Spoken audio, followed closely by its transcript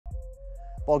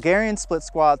Bulgarian split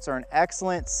squats are an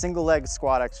excellent single leg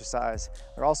squat exercise.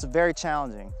 They're also very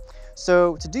challenging.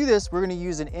 So to do this, we're gonna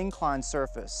use an incline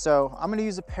surface. So I'm gonna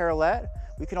use a parallel.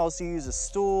 We can also use a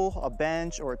stool, a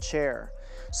bench, or a chair.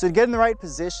 So to get in the right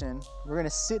position, we're gonna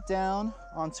sit down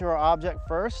onto our object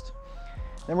first.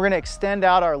 Then we're gonna extend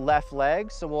out our left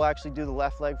leg. So we'll actually do the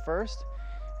left leg first.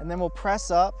 And then we'll press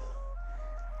up.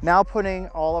 Now putting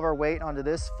all of our weight onto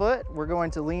this foot, we're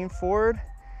going to lean forward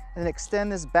and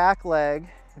extend this back leg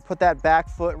and put that back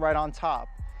foot right on top.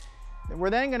 We're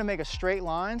then going to make a straight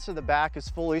line so the back is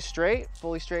fully straight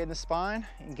in the spine,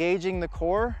 engaging the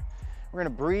core. We're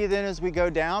going to breathe in as we go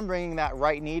down, bringing that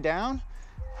right knee down,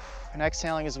 and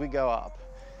exhaling as we go up.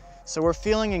 So we're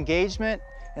feeling engagement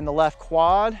in the left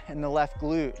quad and the left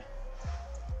glute.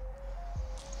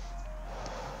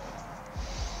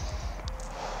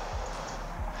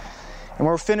 And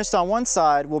when we're finished on one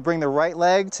side, we'll bring the right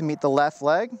leg to meet the left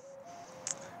leg.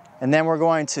 And then we're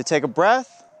going to take a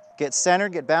breath, get centered,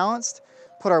 get balanced,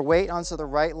 put our weight onto the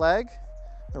right leg,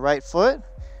 the right foot.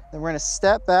 Then we're gonna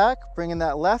step back, bringing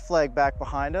that left leg back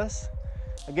behind us.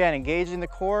 Again, engaging the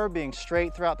core, being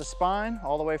straight throughout the spine,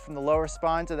 all the way from the lower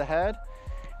spine to the head.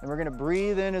 And we're gonna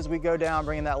breathe in as we go down,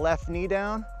 bringing that left knee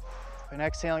down, and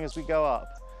exhaling as we go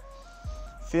up.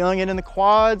 Feeling it in the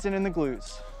quads and in the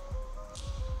glutes.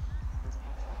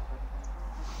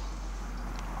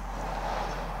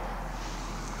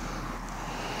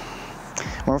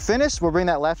 When we're finished, we'll bring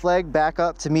that left leg back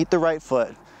up to meet the right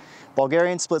foot.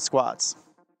 Bulgarian split squats.